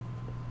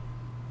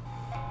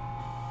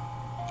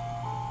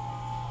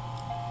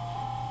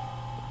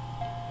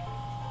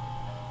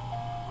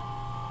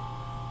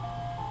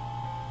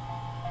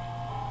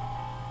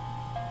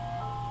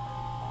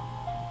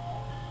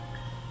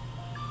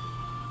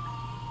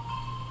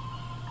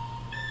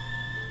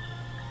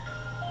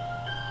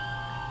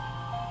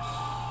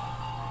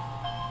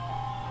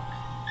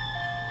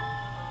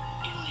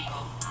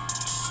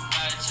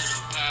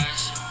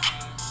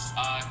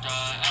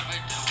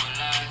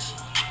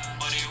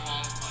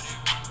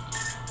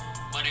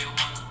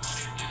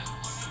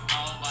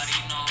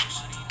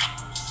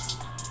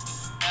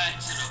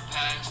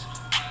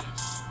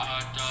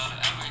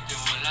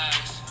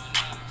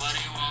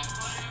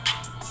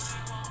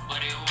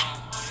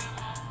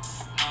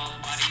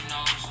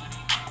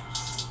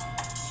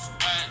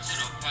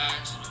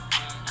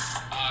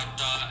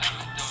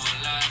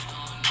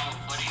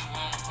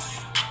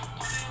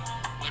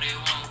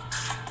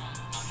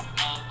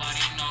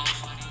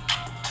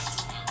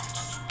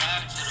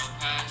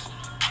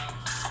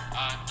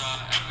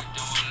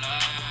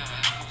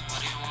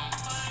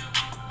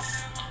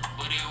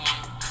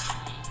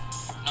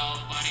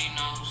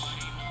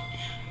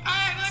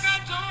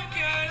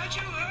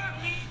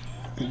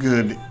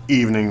Good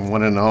evening,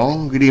 one and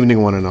all. Good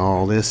evening, one and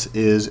all. This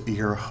is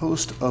your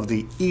host of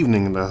the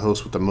evening, the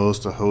host with the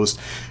most, the host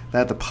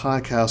that the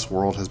podcast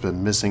world has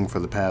been missing for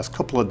the past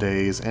couple of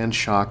days. And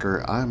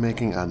shocker, I'm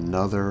making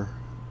another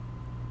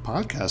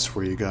podcast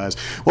for you guys.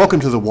 Welcome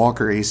to the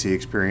Walker AC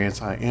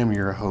Experience. I am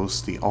your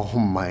host, the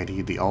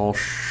almighty, the all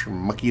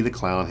schmucky, the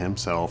clown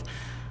himself.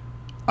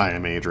 I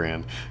am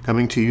Adrian,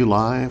 coming to you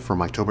live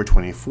from October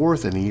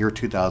 24th in the year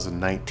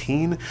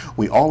 2019.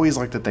 We always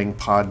like to thank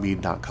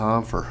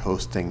Podbean.com for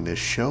hosting this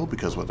show,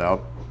 because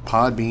without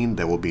Podbean,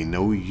 there will be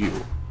no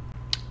you.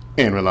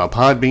 And without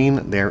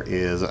Podbean, there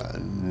is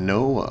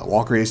no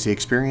Walker AC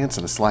Experience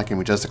and a Slacking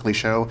Majestically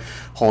show.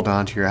 Hold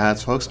on to your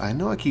hats, folks. I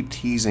know I keep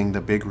teasing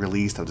the big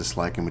release of the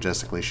Slacking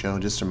Majestically show.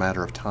 Just a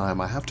matter of time.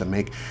 I have to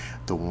make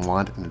the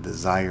want and the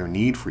desire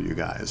need for you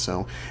guys.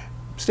 So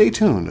stay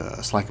tuned.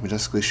 Slacking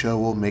Majestically show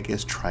will make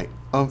its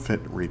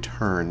triumphant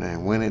return.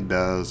 And when it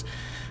does,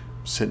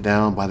 sit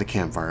down by the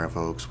campfire,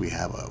 folks. We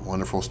have a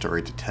wonderful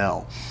story to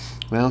tell.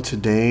 Now,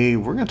 today,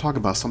 we're going to talk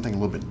about something a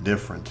little bit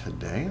different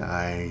today.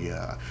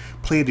 I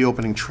played the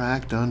opening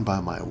track done by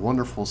my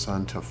wonderful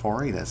son,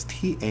 Tafari. That's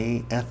Tafari,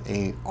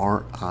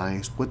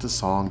 with the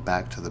song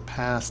Back to the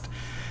Past.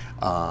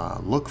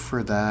 Look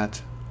for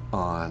that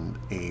on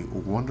a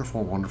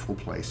wonderful, wonderful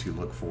place you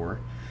look for.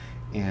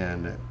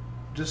 And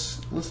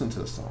just listen to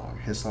the song.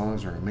 His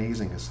songs are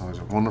amazing. His songs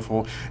are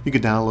wonderful. You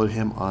can download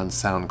him on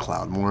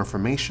SoundCloud. More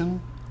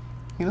information,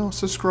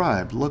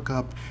 subscribe. Look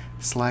up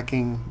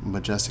Slacking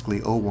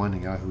Majestically01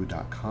 at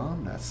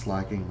yahoo.com. That's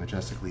Slacking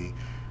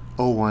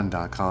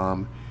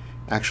Majestically01.com.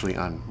 Actually,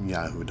 on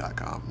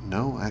yahoo.com.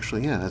 No,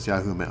 actually, yeah, that's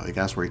Yahoo Mail.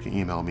 That's where you can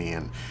email me,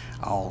 and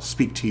I'll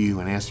speak to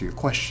you and answer your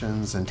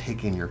questions and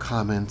take in your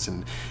comments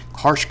and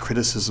harsh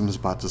criticisms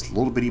about this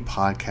little bitty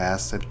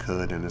podcast that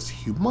could, in this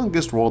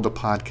humongous world of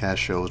podcast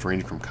shows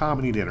ranging from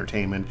comedy to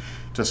entertainment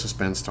to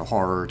suspense to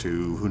horror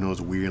to who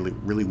knows,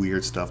 really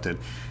weird stuff that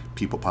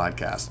people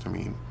podcast. I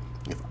mean,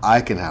 if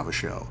I can have a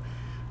show,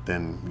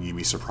 then you'd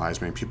be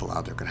surprised many people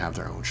out there can have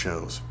their own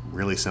shows.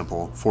 Really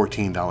simple,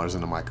 $14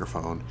 in a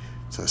microphone.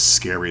 It's a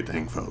scary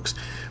thing, folks.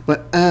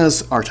 But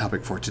as our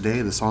topic for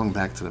today, the song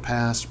Back to the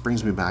Past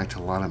brings me back to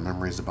a lot of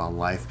memories about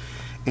life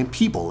and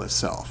people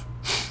itself.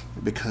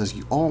 Because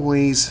you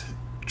always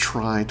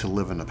try to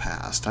live in the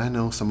past. I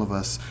know some of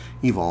us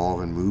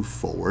evolve and move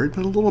forward,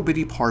 but a little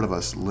bitty part of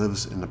us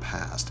lives in the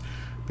past.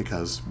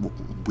 Because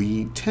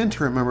we tend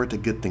to remember the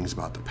good things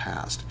about the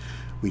past.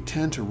 We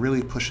tend to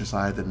really push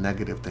aside the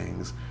negative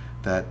things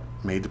that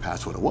made the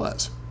past what it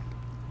was.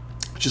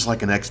 Just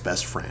like an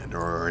ex-best friend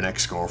or an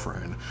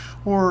ex-girlfriend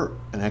or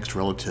an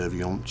ex-relative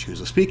you don't choose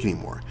to speak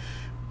anymore.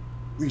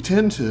 We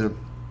tend to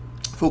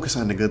focus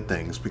on the good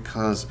things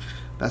because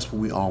that's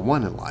what we all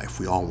want in life.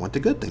 We all want the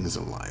good things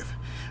in life.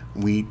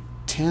 We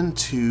tend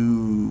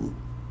to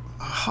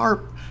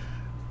harp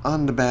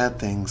on the bad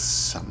things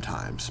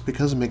sometimes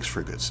because it makes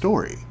for a good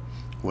story.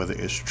 Whether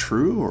it's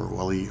true or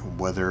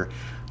whether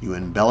you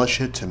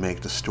embellish it to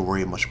make the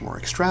story much more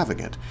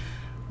extravagant.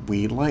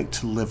 We like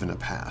to live in the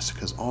past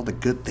because all the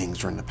good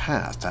things are in the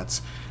past.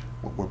 That's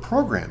what we're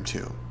programmed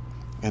to.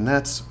 And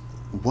that's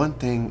one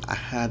thing I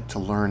had to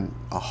learn,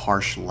 a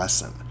harsh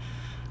lesson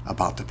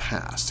about the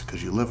past.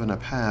 Because you live in the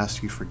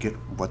past, you forget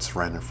what's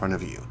right in front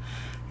of you.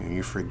 And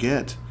you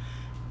forget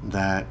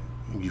that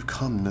you've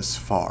come this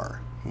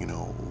far.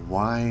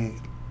 Why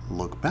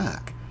look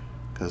back?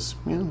 Because,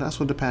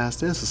 that's what the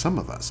past is to some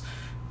of us.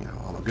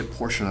 A good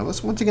portion of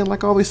us, once again,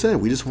 like I always said,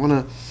 we just want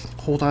to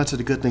hold on to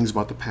the good things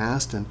about the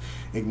past and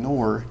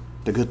ignore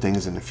the good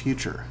things in the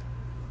future.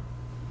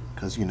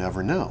 Because you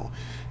never know.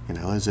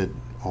 Is it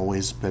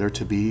always better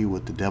to be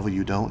with the devil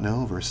you don't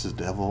know versus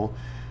the devil,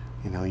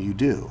 you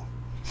do?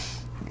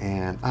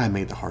 And I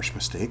made the harsh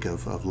mistake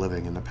of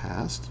living in the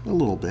past a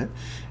little bit.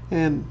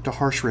 And the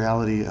harsh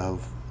reality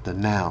of the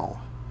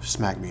now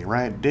smacked me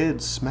right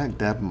dead smack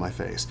dab in my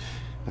face.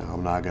 Now,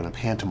 I'm not going to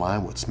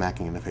pantomime what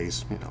smacking in the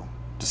face,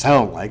 to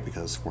sound like,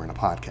 because we're in a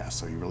podcast,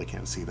 so you really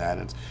can't see that.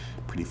 It's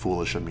pretty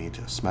foolish of me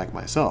to smack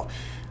myself.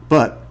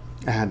 But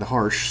I had the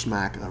harsh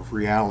smack of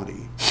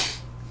reality.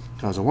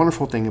 Because the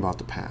wonderful thing about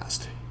the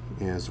past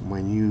is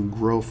when you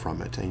grow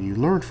from it and you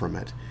learn from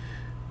it,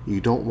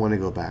 you don't want to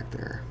go back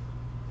there.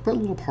 But a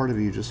little part of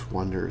you just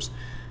wonders,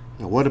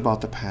 what about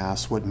the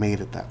past? What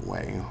made it that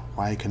way?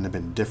 Why couldn't it have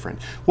been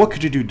different? What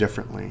could you do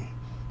differently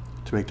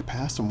to make the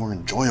past a more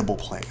enjoyable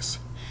place?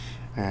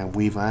 And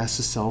we've asked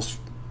ourselves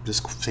this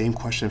same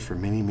question for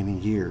many, many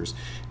years.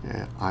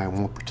 And I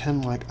won't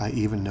pretend like I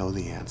even know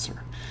the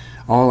answer.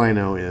 All I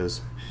know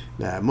is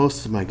that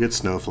most of my good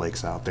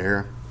snowflakes out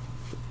there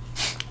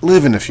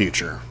live in the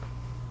future.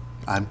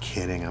 I'm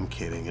kidding.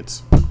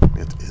 It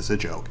is a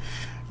joke.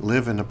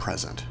 Live in the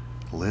present.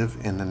 Live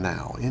in the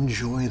now.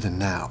 Enjoy the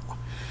now.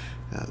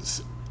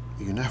 As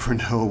you never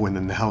know when the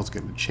now is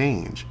going to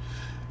change.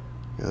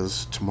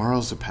 Because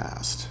tomorrow's the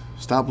past.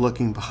 Stop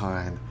looking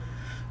behind.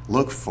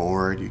 Look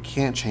forward. You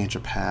can't change the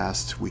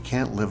past. We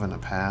can't live in the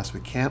past. We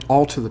can't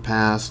alter the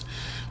past.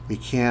 We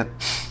can't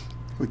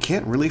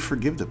really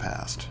forgive the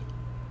past.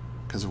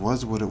 Because it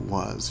was what it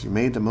was. You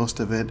made the most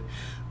of it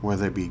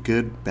whether it be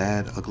good,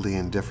 bad, ugly,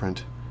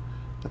 indifferent.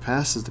 The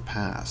past is the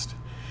past.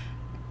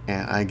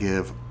 And I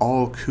give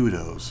all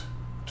kudos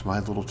to my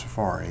little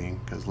Tafari,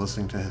 because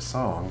listening to his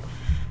song,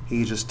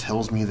 he just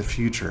tells me the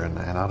future, and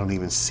I don't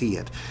even see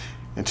it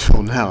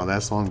until now.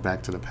 That song,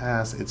 Back to the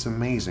Past, it's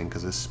amazing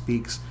because it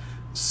speaks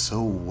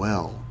so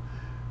well.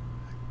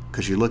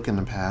 Because you look in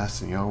the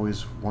past and you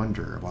always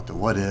wonder about the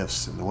what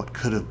ifs and the what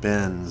could have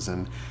beens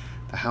and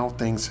the how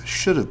things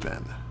should have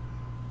been.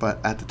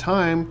 But at the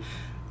time,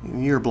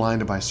 you're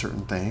blinded by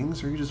certain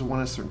things, or you just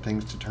wanted certain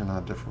things to turn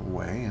out a different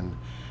way, and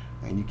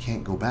you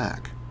can't go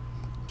back.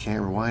 You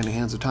can't rewind the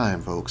hands of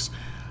time, folks.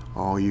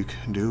 All you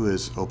can do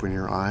is open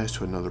your eyes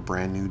to another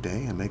brand new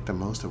day and make the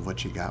most of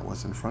what you got,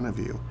 what's in front of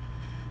you.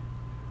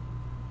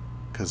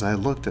 Because I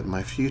looked at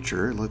my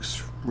future, it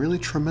looks really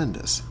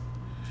tremendous.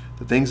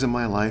 The things in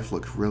my life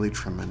look really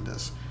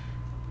tremendous.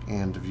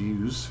 And the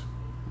views,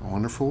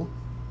 wonderful,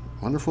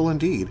 wonderful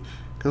indeed.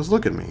 Because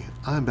look at me,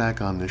 I'm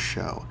back on this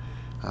show.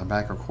 I'm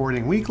back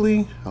recording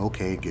weekly.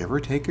 Okay, give or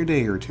take a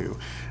day or two.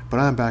 But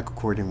I'm back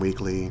recording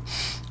weekly.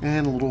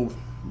 And little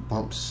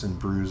bumps and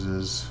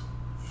bruises,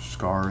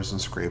 scars and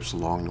scrapes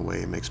along the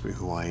way makes me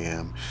who I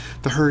am.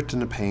 The hurt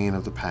and the pain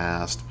of the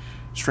past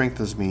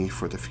strengthens me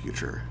for the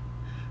future.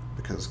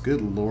 Because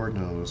good Lord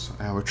knows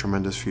I have a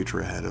tremendous future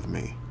ahead of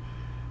me.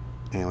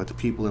 And with the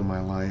people in my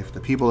life, the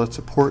people that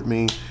support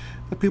me,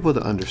 the people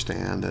that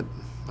understand that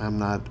I'm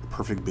not a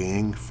perfect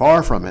being,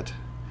 far from it.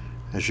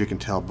 As you can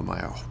tell by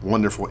my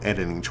wonderful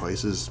editing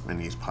choices in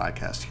these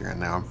podcasts here and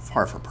now, I'm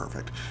far from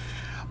perfect.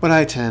 But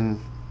I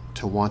tend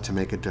to want to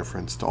make a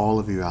difference to all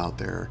of you out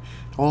there,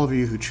 to all of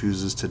you who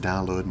chooses to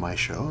download my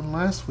show. And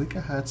last week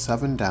I had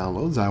 7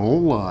 downloads, I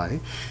won't lie.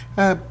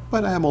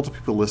 But I have multiple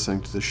people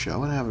listening to the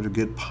show, and I have a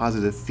good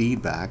positive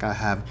feedback. I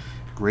have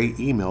great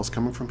emails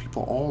coming from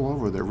people all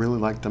over that really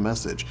like the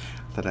message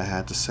that I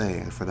had to say.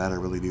 And for that, I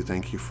really do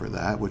thank you for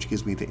that, which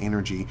gives me the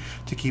energy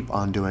to keep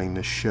on doing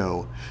this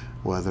show,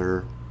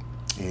 whether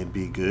it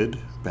be good,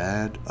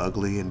 bad,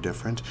 ugly,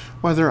 indifferent,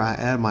 whether I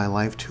add my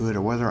life to it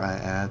or whether I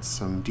add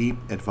some deep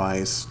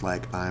advice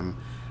like I'm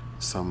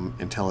some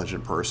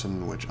intelligent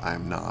person, which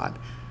I'm not.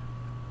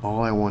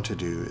 All I want to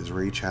do is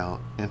reach out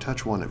and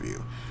touch one of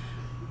you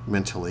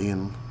mentally,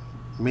 and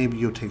maybe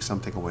you'll take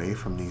something away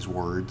from these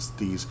words,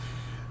 these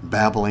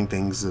babbling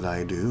things that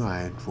I do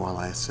while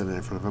I sit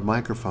in front of a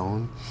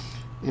microphone,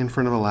 in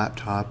front of a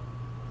laptop,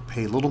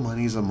 pay little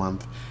monies a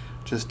month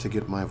just to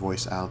get my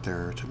voice out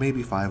there to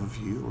maybe 5 of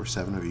you or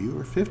 7 of you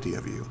or 50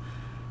 of you.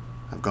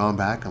 I've gone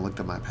back and looked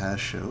at my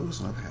past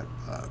shows, and I've had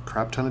a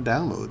crap ton of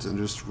downloads, and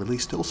just really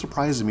still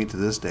surprises me to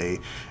this day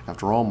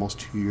after almost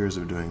 2 years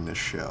of doing this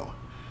show.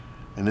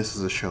 And this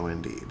is a show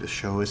indeed. This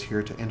show is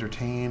here to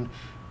entertain,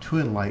 to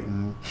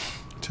enlighten,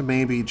 to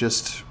maybe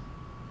just,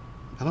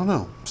 I don't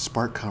know,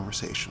 spark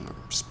conversation, or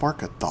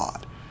spark a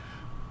thought,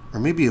 or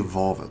maybe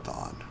evolve a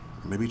thought,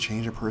 or maybe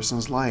change a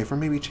person's life, or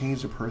maybe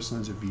change a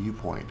person's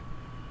viewpoint.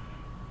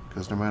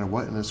 Because no matter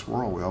what in this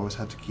world, we always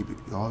have to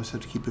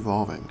keep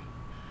evolving.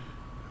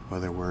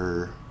 Whether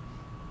we're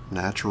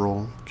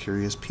natural,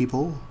 curious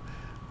people,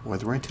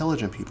 whether we're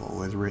intelligent people,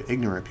 whether we're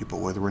ignorant people,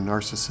 whether we're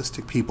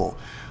narcissistic people,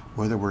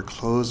 whether we're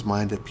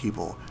closed-minded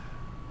people,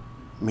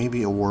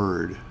 maybe a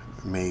word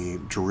may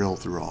drill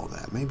through all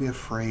that. Maybe a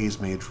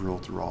phrase may drill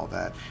through all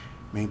that.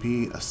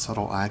 Maybe a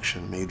subtle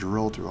action may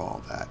drill through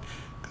all that.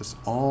 Because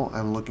all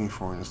I'm looking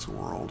for in this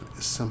world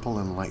is simple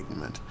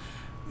enlightenment.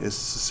 It's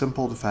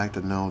simple the fact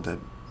to know that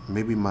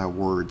maybe my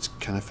words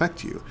can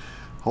affect you.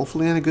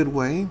 Hopefully in a good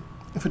way.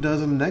 If it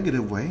does in a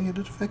negative way, it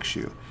affects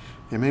you.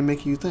 It may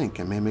make you think.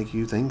 It may make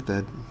you think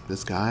that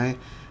this guy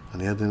on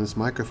the other end of this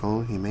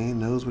microphone, he may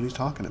knows what he's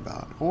talking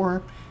about.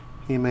 Or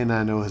he may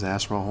not know his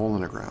ass from a hole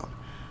in the ground.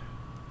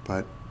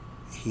 But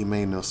he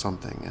may know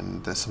something,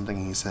 and that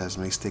something he says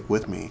may stick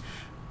with me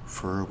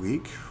for a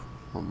week,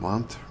 a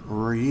month,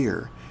 or a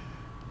year.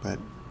 But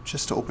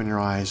just to open your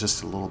eyes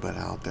just a little bit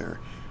out there,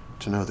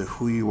 to know that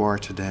who you are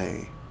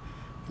today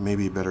may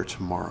be better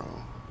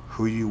tomorrow.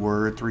 Who you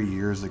were 3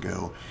 years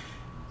ago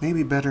may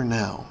be better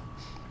now.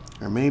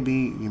 Or maybe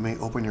you may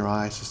open your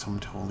eyes to something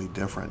totally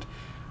different.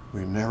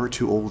 We're never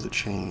too old to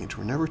change.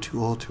 We're never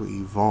too old to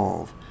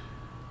evolve.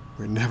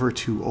 We're never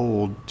too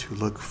old to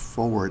look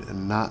forward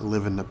and not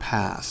live in the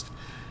past.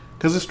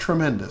 Because it's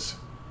tremendous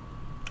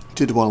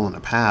to dwell in the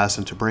past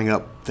and to bring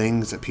up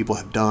things that people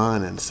have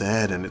done and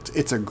said. And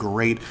it's a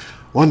great,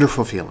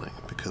 wonderful feeling.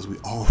 Because we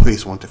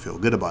always want to feel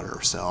good about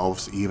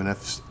ourselves, even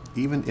if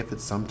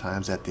it's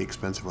sometimes at the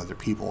expense of other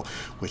people,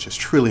 which is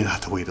truly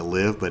not the way to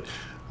live. But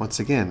once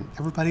again,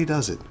 everybody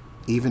does it.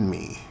 Even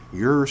me.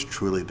 Yours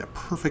truly, the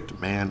perfect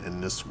man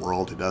in this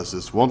world who does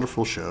this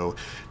wonderful show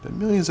that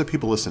millions of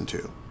people listen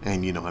to.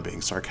 And you know I'm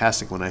being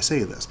sarcastic when I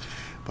say this.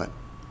 But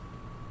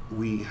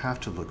we have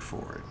to look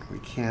forward. We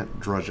can't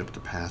drudge up the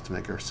past to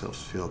make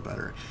ourselves feel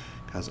better.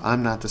 Because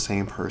I'm not the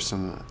same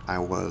person I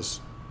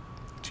was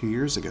 2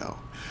 years ago,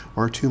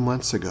 or 2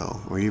 months ago,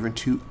 or even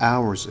 2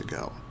 hours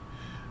ago.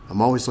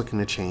 I'm always looking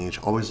to change,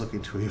 always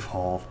looking to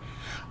evolve.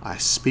 I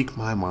speak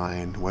my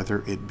mind,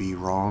 whether it be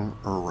wrong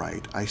or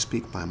right. I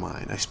speak my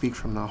mind. I speak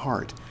from the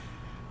heart.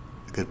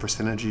 A good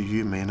percentage of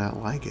you may not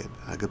like it.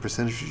 A good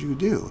percentage of you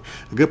do.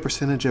 A good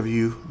percentage of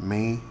you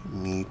may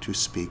need to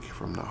speak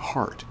from the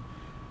heart.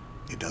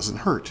 It doesn't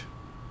hurt.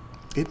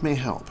 It may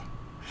help.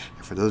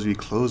 And for those of you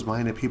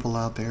closed-minded people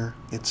out there,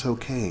 it's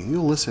okay.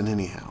 You'll listen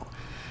anyhow.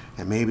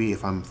 And maybe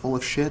if I'm full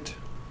of shit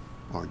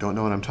or don't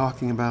know what I'm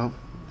talking about,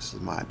 this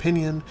is my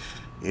opinion.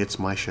 It's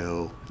my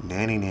show,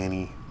 Nanny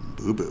Nanny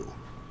Boo Boo.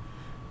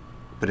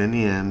 But in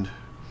the end,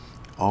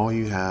 all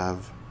you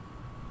have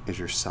is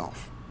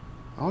yourself.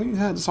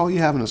 That's all you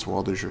have in this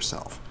world is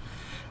yourself.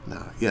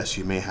 Now, yes,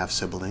 you may have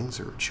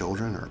siblings or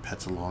children or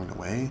pets along the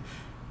way.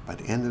 By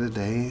the end of the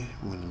day,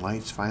 when the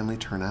lights finally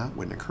turn out,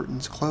 when the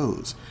curtains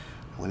close,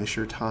 when it's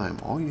your time,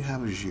 all you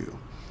have is you.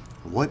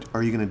 What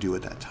are you going to do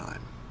at that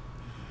time?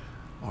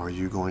 Are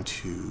you going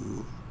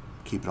to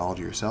keep it all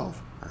to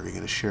yourself? Are you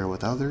going to share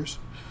with others?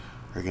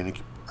 Are you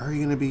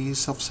going to be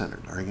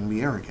self-centered? Are you going to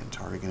be arrogant?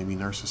 Are you going to be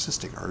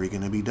narcissistic? Are you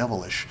going to be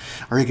devilish?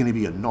 Are you going to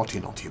be a naughty,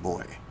 naughty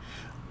boy?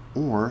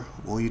 Or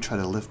will you try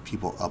to lift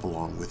people up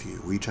along with you?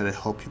 Will you try to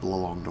help people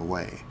along the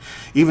way?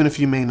 Even if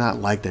you may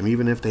not like them,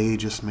 even if they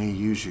just may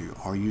use you,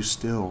 are you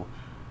still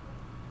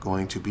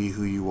going to be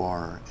who you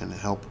are and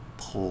help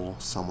pull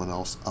someone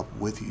else up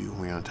with you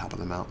when you're on top of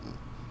the mountain?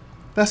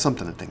 That's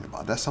something to think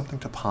about. That's something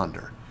to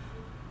ponder.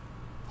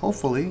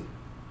 Hopefully,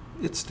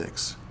 it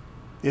sticks.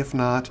 If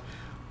not,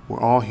 we're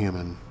all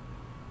human.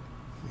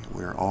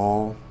 We're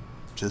all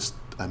just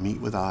a meat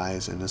with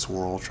eyes in this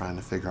world trying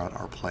to figure out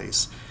our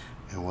place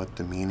and what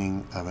the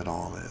meaning of it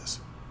all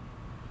is.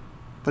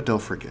 But don't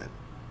forget,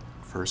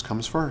 first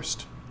comes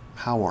first.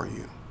 How are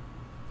you?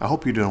 I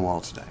hope you're doing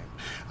well today.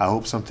 I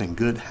hope something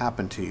good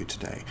happened to you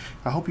today.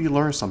 I hope you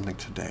learned something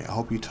today. I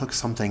hope you took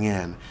something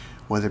in,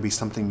 whether it be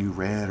something you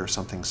read or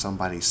something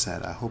somebody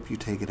said. I hope you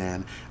take it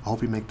in. I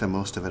hope you make the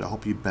most of it. I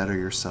hope you better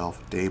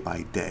yourself day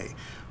by day,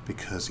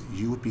 because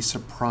you would be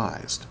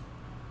surprised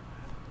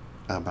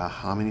about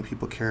how many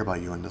people care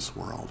about you in this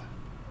world.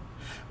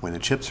 When the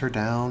chips are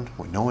down,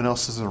 when no one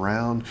else is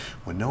around,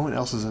 when no one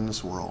else is in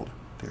this world,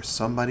 there's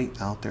somebody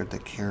out there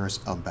that cares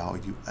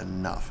about you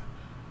enough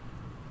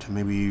to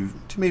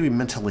maybe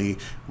mentally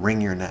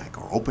wring your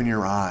neck or open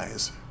your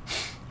eyes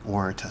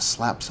or to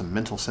slap some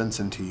mental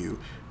sense into you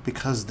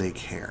because they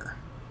care.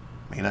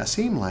 May not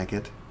seem like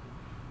it,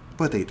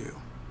 but they do.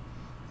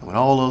 And when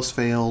all else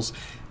fails,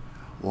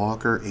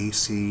 Walker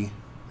AC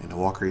and the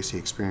Walker AC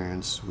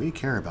Experience, we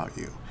care about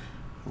you.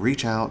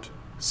 Reach out,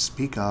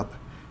 speak up,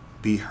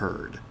 be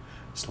heard.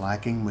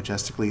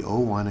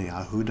 Slackingmajestically01 at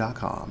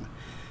yahoo.com.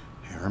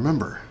 And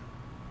remember,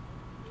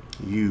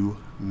 you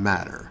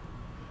matter.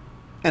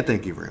 And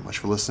thank you very much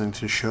for listening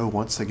to the show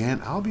once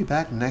again. I'll be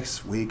back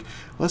next week.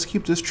 Let's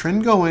keep this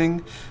trend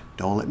going.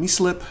 Don't let me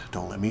slip.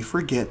 Don't let me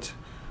forget.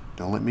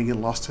 Don't let me get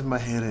lost in my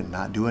head and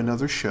not do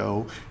another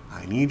show.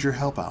 I need your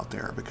help out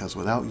there, because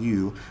without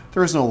you,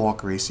 there is no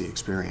Walker AC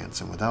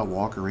Experience. And without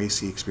Walker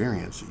AC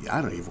Experience,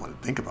 I don't even want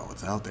to think about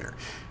what's out there.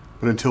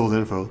 But until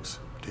then, folks,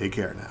 take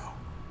care now.